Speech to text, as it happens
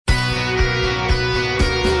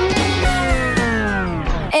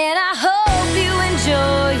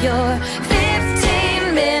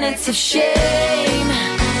of shame.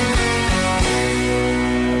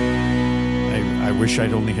 I wish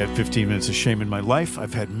I'd only had 15 minutes of shame in my life.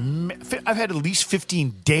 I've had at least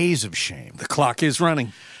 15 days of shame. The clock is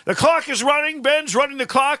running. The clock is running. Ben's running the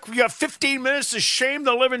clock. We got 15 minutes to shame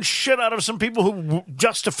the living shit out of some people who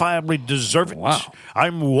justifiably deserve it. Wow.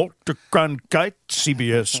 I'm Walter Cronkite,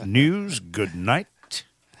 CBS News. Good night.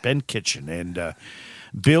 Ben Kitchen and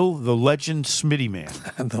Bill the Legend Smitty Man.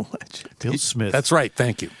 The legend. Bill Smith. That's right.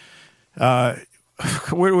 Thank you.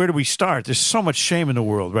 Where do we start? There's so much shame in the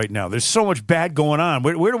world right now. There's so much bad going on.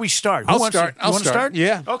 Where do we start? I'll start. You want to start?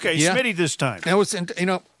 Yeah. Okay, Yeah. Smitty this time. That was,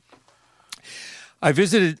 I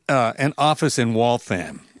visited an office in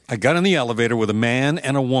Waltham. I got in the elevator with a man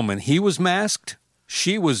and a woman. He was masked.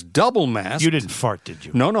 She was double masked. You didn't fart, did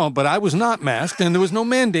you? No, but I was not masked, and there was no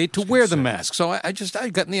mandate to wear the mask. So I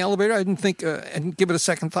got in the elevator. I didn't think, I didn't give it a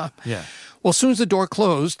second thought. Yeah. Well, as soon as the door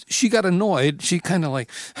closed, she got annoyed. She kind of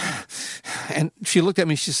and she looked at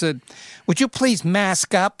me. She said, "Would you please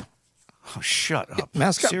mask up?" Oh, shut up.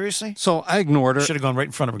 Mask up. Seriously? So I ignored her. Should have gone right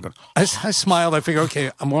in front of her and gone, I smiled. I figured, okay,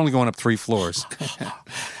 I'm only going up 3 floors.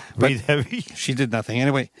 breathe heavy. She did nothing.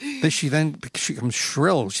 Anyway, she comes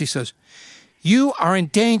shrill. She says, "You are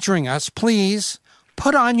endangering us. Please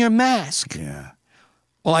put on your mask." Yeah.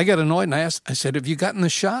 Well, I got annoyed and I said, "Have you gotten the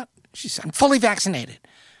shot?" She said, "I'm fully vaccinated."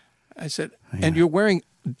 I said, "And you're wearing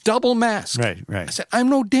double mask." Right. I said, "I'm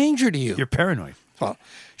no danger to you." You're paranoid. Well,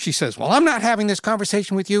 she says, "Well, I'm not having this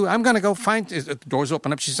conversation with you. I'm going to go find," the doors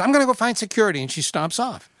open up. She says, "I'm going to go find security." And she stomps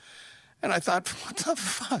off. And I thought, what the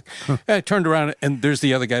fuck? And I turned around and there's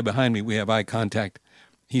the other guy behind me. We have eye contact.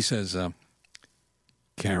 He says,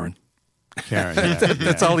 Karen. Karen.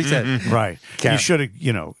 That's all he said. Right. Karen. You should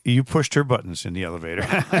have, you pushed her buttons in the elevator.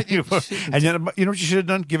 And then, you know what you should have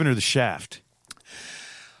done? Given her the shaft.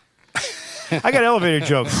 I got elevator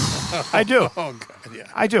jokes. I do. Oh, God,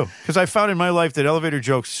 yeah. I do. Because I found in my life that elevator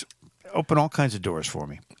jokes open all kinds of doors for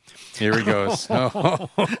me. Here he goes.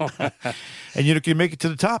 And you can make it to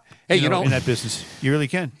the top. Hey, in that business. You really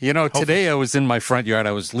can. Today I was in my front yard.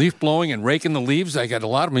 I was leaf blowing and raking the leaves. I got a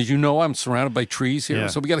lot of them. As you know, I'm surrounded by trees here. Yeah.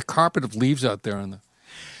 So we got a carpet of leaves out there.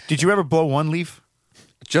 Did you ever blow one leaf?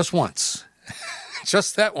 Just once.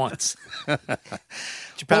 Just that once. Did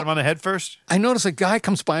you pat him on the head first? I noticed a guy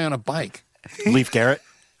comes by on a bike. Leaf Garrett.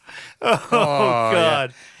 Oh, God.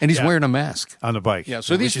 Yeah. And he's Yeah. wearing a mask. On the bike. Yeah,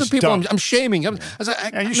 so these Which are the is people dumb. I'm shaming. I was like, Yeah,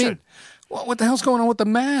 you I mean, should. what the hell's going on with the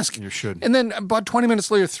mask? You should. And then about 20 minutes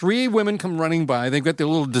later, 3 women come running by. They've got their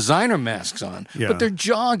little designer masks on, Yeah. but they're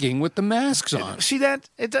jogging with the masks on. See that?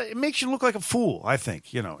 It makes you look like a fool, I think.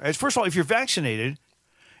 First of all, if you're vaccinated,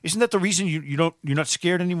 isn't that the reason you're not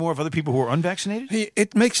scared anymore of other people who are unvaccinated?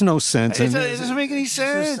 It makes no sense. It doesn't make any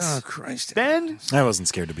sense. Oh, Christ. Ben? I wasn't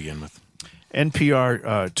scared to begin with.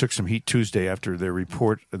 NPR took some heat Tuesday after their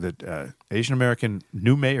report that Asian American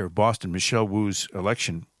new mayor of Boston, Michelle Wu's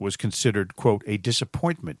election was considered, quote, a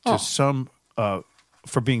disappointment to some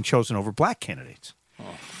for being chosen over black candidates.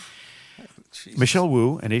 Michelle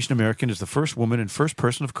Wu, an Asian American, is the first woman and first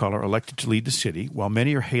person of color elected to lead the city. While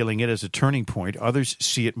many are hailing it as a turning point, others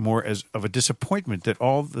see it more as of a disappointment that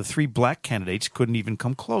all the 3 black candidates couldn't even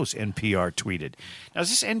come close, NPR tweeted. Now, is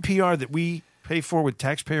this NPR that we pay for with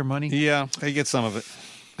taxpayer money? Yeah, they get some of it.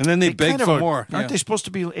 And then they beg kind of for are- more. Aren't they supposed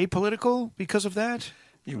to be apolitical because of that?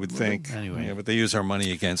 You would think. Anyway. Yeah, but they use our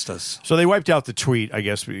money against us. So they wiped out the tweet, I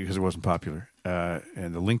guess, because it wasn't popular.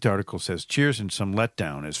 And the linked article says, "Cheers and some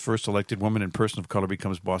letdown as first elected woman and person of color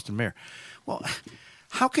becomes Boston mayor." Well,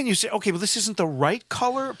 how can you say, okay, well, this isn't the right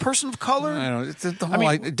person of color? I don't know. It's the whole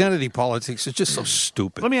identity politics is just so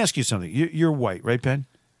stupid. Let me ask you something. You're white, right, Ben?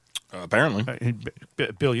 Apparently.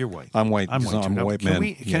 Bill, you're white. I'm white. I'm white. I'm too. a white Can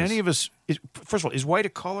man. Can Yes. any of us, first of all, is white a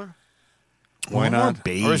color? Why not?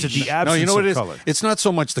 beige. Or is it the absence No, you know what of it is? color? It's not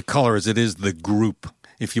so much the color as it is the group.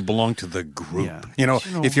 If you belong to the group. Yeah.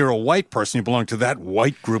 If you're a white person, you belong to that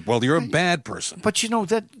white group, well, you're a bad person. But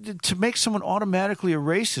that to make someone automatically a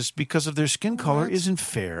racist because of their skin color isn't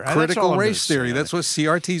fair. That's all Critical I'm race gonna theory. say. That's what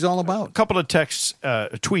CRT is all A about. couple of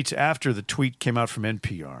tweets after the tweet came out from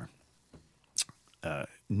NPR.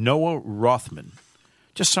 Noah Rothman,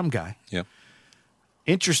 just some guy. Yeah.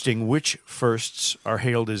 Interesting which firsts are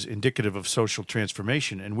hailed as indicative of social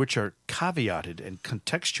transformation and which are caveated and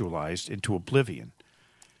contextualized into oblivion.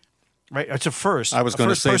 Right? It's a first. I was a going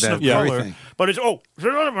to first say person that of very color, thing. but it's,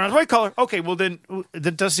 white color. Okay, well then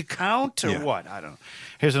does it count or Yeah. what? I don't know.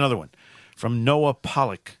 Here's another one from Noah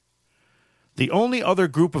Pollock. The only other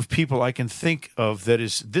group of people I can think of that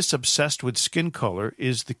is this obsessed with skin color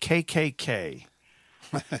is the KKK.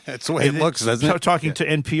 That's the way it looks, doesn't it? Talking to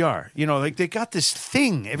NPR. They got this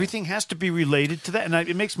thing. Everything has to be related to that. And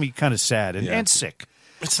it makes me kind of sad and sick.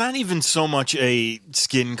 It's not even so much a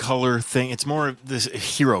skin color thing. It's more of this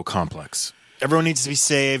hero complex. Everyone needs to be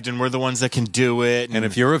saved, and we're the ones that can do it. And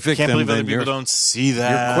if you're a victim, can't believe other then people don't see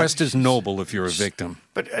that. Your quest is noble if you're a victim.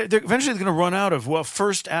 But they're eventually going to run out of, well,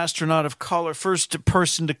 first astronaut of color, first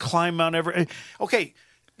person to climb Mount Everest. Okay,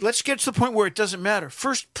 let's get to the point where it doesn't matter.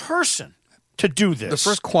 First person to do this. The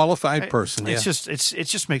first qualified person. It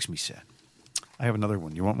just makes me sad. I have another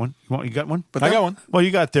one. You want one? You got one? But I got one. Well,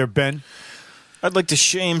 you got there, Ben. I'd like to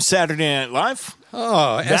shame Saturday Night Live.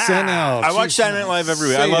 Oh, SNL. I watch Saturday Night Live every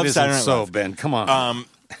week. I love Saturday Night Live. Ben, come on.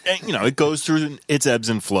 And, it goes through its ebbs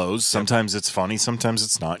and flows. Sometimes it's funny, sometimes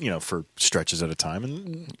it's not, for stretches at a time.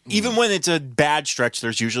 And even when it's a bad stretch,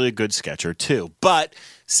 there's usually a good sketch or two. But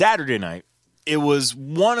Saturday night, it was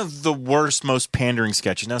one of the worst, most pandering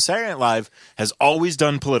sketches. Now, Saturday Night Live has always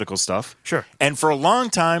done political stuff. Sure. And for a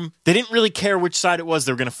long time, they didn't really care which side it was.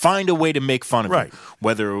 They were going to find a way to make fun of it.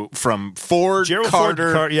 Whether from Ford, Gerald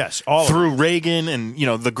Carter, Ford, yes, all through Reagan, and,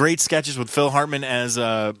 the great sketches with Phil Hartman as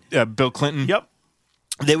Bill Clinton. Yep.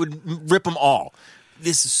 They would rip them all.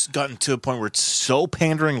 This has gotten to a point where it's so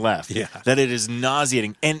pandering left that it is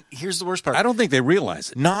nauseating. And here's the worst part. I don't think they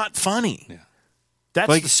realize it. Not funny. Yeah.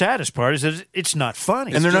 That's the saddest part, is that it's not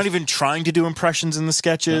funny. And they're not even trying to do impressions in the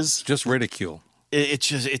sketches. No, just ridicule.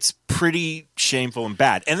 It's pretty shameful and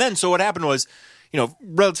bad. And then, so what happened was,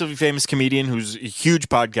 relatively famous comedian who's a huge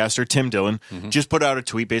podcaster, Tim Dillon, just put out a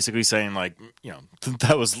tweet basically saying,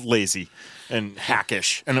 that was lazy and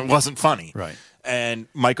hackish and it wasn't funny. Right. And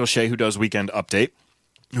Michael Shea, who does Weekend Update,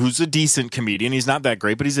 who's a decent comedian. He's not that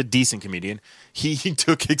great, but he's a decent comedian. He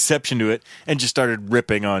took exception to it and just started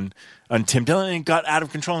ripping on Tim Dillon and got out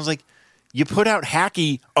of control. I was like, you put out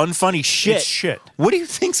hacky, unfunny shit. It's shit. What do you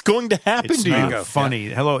think's going to happen It's to not you? funny.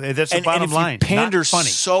 Hello, that's the bottom and if line. you pander Not funny.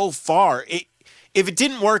 so far, if it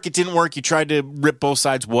didn't work, it didn't work. You tried to rip both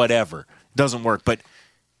sides, whatever. Doesn't work. But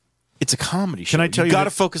it's a comedy show. Can I tell you got to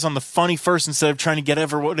that- focus on the funny first instead of trying to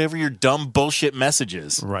get whatever your dumb bullshit message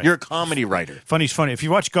is. Right. You're a comedy writer. Funny's funny. If you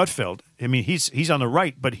watch Gutfeld, I mean, he's on the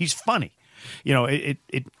right, but he's funny. I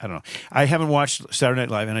don't know. I haven't watched Saturday Night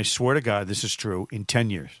Live, and I swear to God, this is true, in 10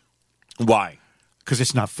 years. Why? Because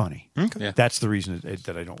it's not funny. Okay. Yeah. That's the reason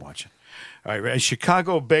that I don't watch it. All right, a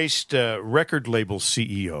Chicago-based record label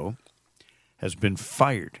CEO has been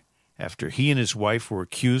fired after he and his wife were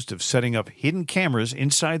accused of setting up hidden cameras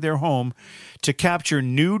inside their home to capture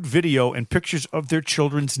nude video and pictures of their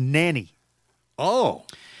children's nanny. Oh.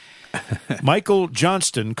 Michael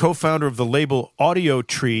Johnston, co-founder of the label Audio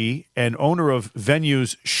Tree and owner of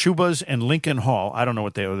venues Shubas and Lincoln Hall. I don't know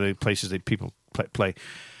what they are, the places that people play.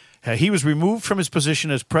 He was removed from his position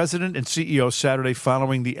as president and CEO Saturday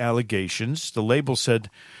following the allegations. The label said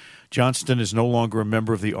Johnston is no longer a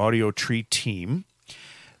member of the Audio Tree team.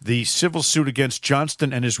 The civil suit against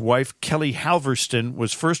Johnston and his wife, Kelly Halverston,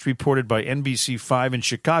 was first reported by NBC5 in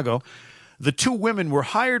Chicago. The two women were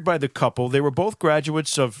hired by the couple. They were both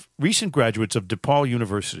recent graduates of DePaul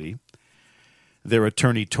University, their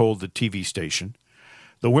attorney told the TV station.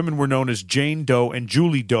 The women were known as Jane Doe and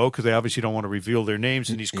Julie Doe because they obviously don't want to reveal their names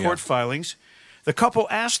in these court filings. The couple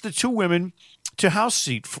asked the two women to house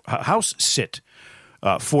sit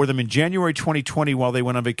for them in January 2020 while they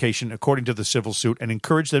went on vacation, according to the civil suit, and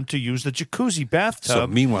encouraged them to use the jacuzzi bathtub. So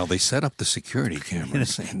meanwhile, they set up the security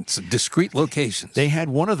cameras in some discreet locations. They had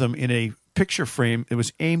one of them in a picture frame. It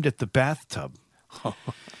was aimed at the bathtub.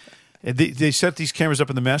 They set these cameras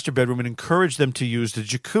up in the master bedroom and encouraged them to use the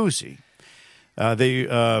jacuzzi. This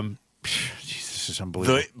is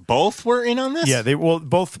unbelievable. Both were in on this? Yeah,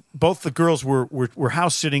 both the girls were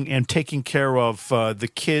house sitting and taking care of the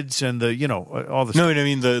kids and the all the No, I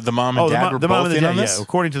mean the mom and dad were both in on this? Yeah,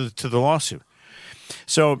 according to the lawsuit.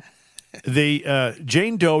 So the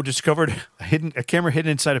Jane Doe discovered a camera hidden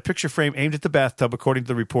inside a picture frame aimed at the bathtub. According to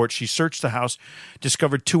the report, she searched the house,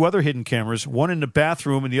 discovered two other hidden cameras, one in the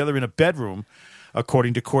bathroom and the other in a bedroom,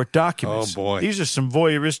 according to court documents. Oh, boy. These are some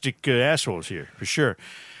voyeuristic assholes here, for sure.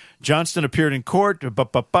 Johnston appeared in court,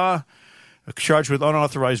 charged with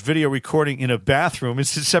unauthorized video recording in a bathroom.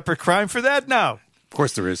 It's a separate crime for that now. Of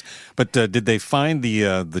course there is. But did they find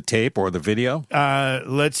the tape or the video?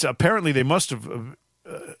 Apparently they must have.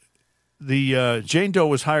 Jane Doe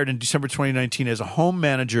was hired in December 2019 as a home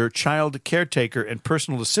manager, child caretaker, and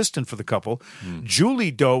personal assistant for the couple.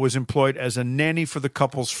 Julie Doe was employed as a nanny for the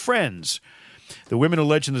couple's friends. The women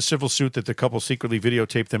allege in the civil suit that the couple secretly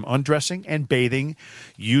videotaped them undressing and bathing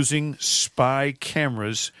using spy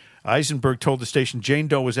cameras. Eisenberg told the station Jane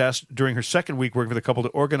Doe was asked during her second week working for the couple to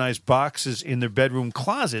organize boxes in their bedroom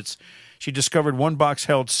closets. She discovered one box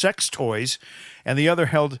held sex toys and the other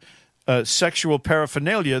held sexual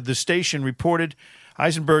paraphernalia. The station reported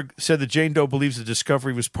Eisenberg said that Jane Doe believes the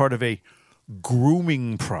discovery was part of a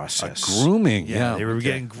grooming process. Grooming, yeah. They were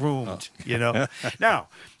getting groomed, Now,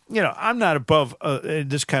 I'm not above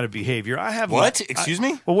this kind of behavior. I have What? Excuse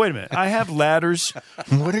me? Well, wait a minute. I have ladders.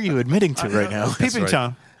 What are you admitting to right now? Peeping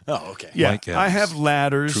Tom. Oh, okay. Yeah, Mike I have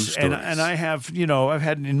ladders, True and stories. I have, I've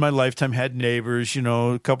had in my lifetime had neighbors.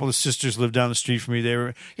 A couple of sisters lived down the street from me. They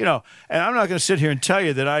were, and I'm not going to sit here and tell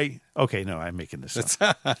you that I'm making this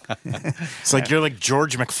up. It's like you're like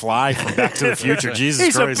George McFly from Back to the Future. Jesus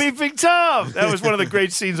He's Christ. a peeping Tom. That was one of the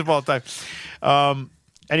great scenes of all time.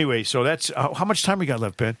 Anyway, so that's how much time we got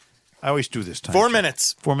left, Ben? I always do this time. 4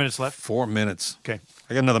 minutes. 4 minutes left. 4 minutes. Okay.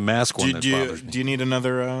 I got another mask one that bothers me. Do you need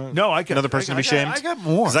another? No, I got another person to be shamed. I got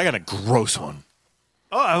more. Because I got a gross one.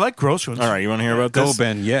 Oh, I like gross ones. All right, you want to hear about Go, this?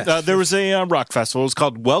 Ben, yes. There was a rock festival. It was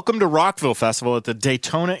called Welcome to Rockville Festival at the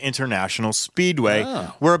Daytona International Speedway,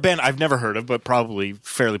 where a band I've never heard of, but probably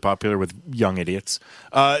fairly popular with young idiots.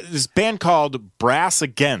 This band called Brass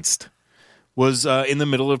Against was in the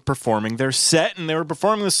middle of performing their set, and they were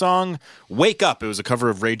performing the song Wake Up. It was a cover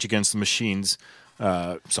of Rage Against the Machine's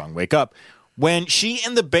song Wake Up. When she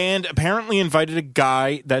and the band apparently invited a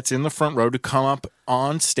guy that's in the front row to come up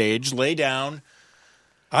on stage, lay down,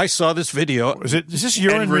 I saw this video. Is this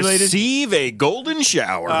urine and related? receive a golden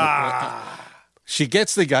shower. She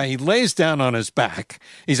gets the guy. He lays down on his back.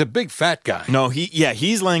 He's a big fat guy. No,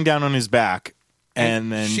 he's laying down on his back,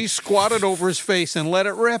 and then She squatted over his face and let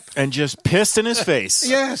it rip. and just pissed in his face.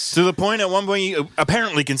 Yes. To the point at one point you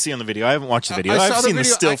apparently can see on the video. I haven't watched the video. I I've saw seen the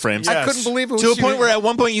video. still frames. I couldn't believe it was To a she. point where at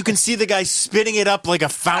one point you can see the guy spitting it up like a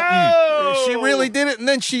fountain. Oh! She really did it, and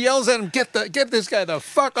then she yells at him, "Get this guy the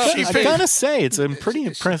fuck off!" I gotta say, it's a pretty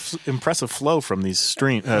impressive flow from these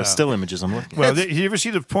still images I'm looking at. Well, did you ever see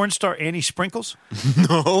the porn star Annie Sprinkles?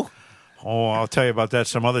 No. Oh, I'll tell you about that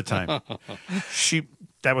some other time.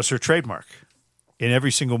 That was her trademark in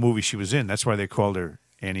every single movie she was in. That's why they called her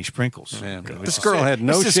Annie Sprinkles. Man, this girl had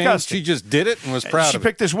no It's shame. disgusting. She just did it and was proud She of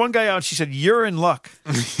picked this one guy out and she said, "You're in luck."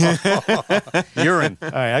 it. Urine. All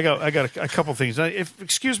right, I got a couple things.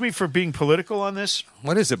 Excuse me for being political on this.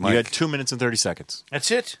 What is it, You Mike? got 2 minutes and 30 seconds.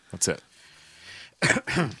 That's it. That's it.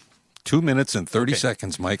 2 minutes and 30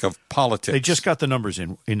 seconds, Mike, of politics. They just got the numbers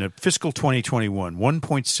in the fiscal 2021.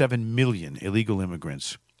 1.7 million illegal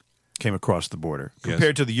immigrants came across the border Yes.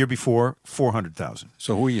 compared to the year before, 400,000.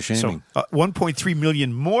 So who are you So shaming? 1.3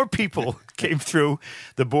 million more people came through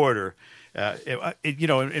the border.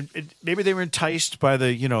 Maybe they were enticed by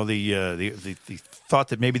the thought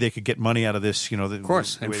that maybe they could get money out of this. Of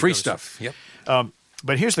course, and free stuff. Yep.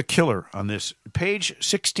 But here's the killer on this page: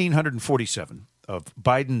 1647 of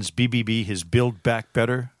Biden's BBB, his Build Back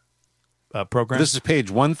Better program. This is page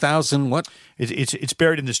 1,000. What? It's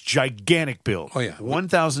buried in this gigantic bill. Oh, yeah.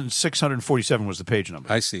 1,647 was the page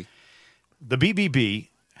number. I see. The BBB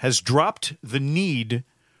has dropped the need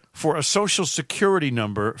for a Social Security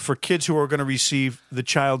number for kids who are going to receive the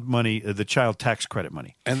child money, the child tax credit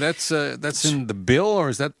money. And that's in the bill, or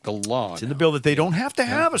is that the law? It's in the bill that they don't have to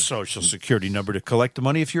have a Social Security number to collect the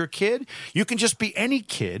money if you're a kid. You can just be any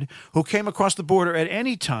kid who came across the border at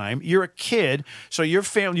any time. You're a kid, so your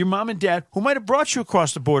family, your mom and dad, who might have brought you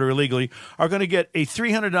across the border illegally, are going to get a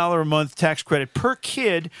 $300 a month tax credit per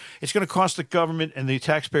kid. It's going to cost the government and the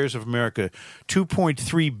taxpayers of America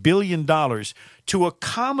 $2.3 billion to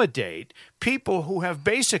accommodate people who have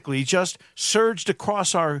basically just surged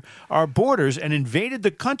across our borders and invaded the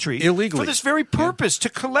country Illegally. for this very purpose, to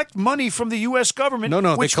collect money from the U.S. government. No,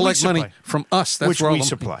 they which we collect money supply. from us. That's Which where all we the-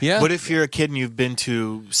 supply. Yeah. What if you're a kid and you've been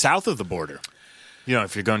to south of the border? You know,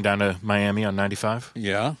 if you're going down to Miami on 95,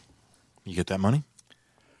 Yeah. you get that money?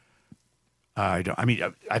 I don't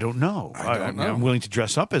know. I don't know. I'm willing to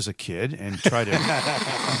dress up as a kid and try to.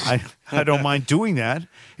 I don't mind doing that.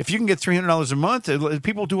 If you can get $300 a month,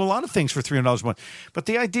 people do a lot of things for $300 a month. But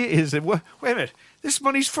the idea is that wait a minute, this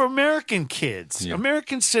money's for American kids, Yeah.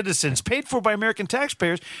 American citizens, paid for by American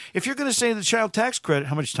taxpayers. If you're going to say the child tax credit,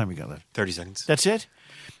 how much time we got left? 30 seconds. That's it.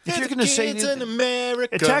 If you're going to say in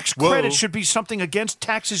America. a tax Whoa. credit should be something against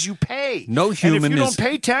taxes you pay. No And human if you is- don't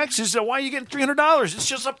pay taxes, then why are you getting $300? It's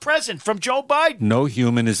just a present from Joe Biden. No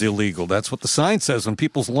human is illegal. That's what the sign says on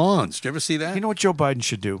people's lawns. Did you ever see that? You know what Joe Biden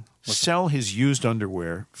should do? Sell his used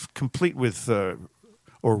underwear, complete with or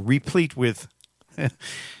replete with,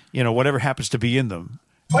 whatever happens to be in them,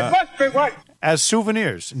 as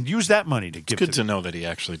souvenirs, and use that money to give. Good to know that he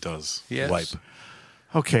actually does Yes. wipe.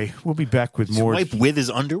 Okay, we'll be back with more. Wipe with his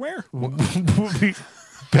underwear? We'll be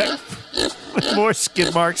back with more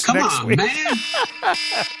skid marks next week. Man.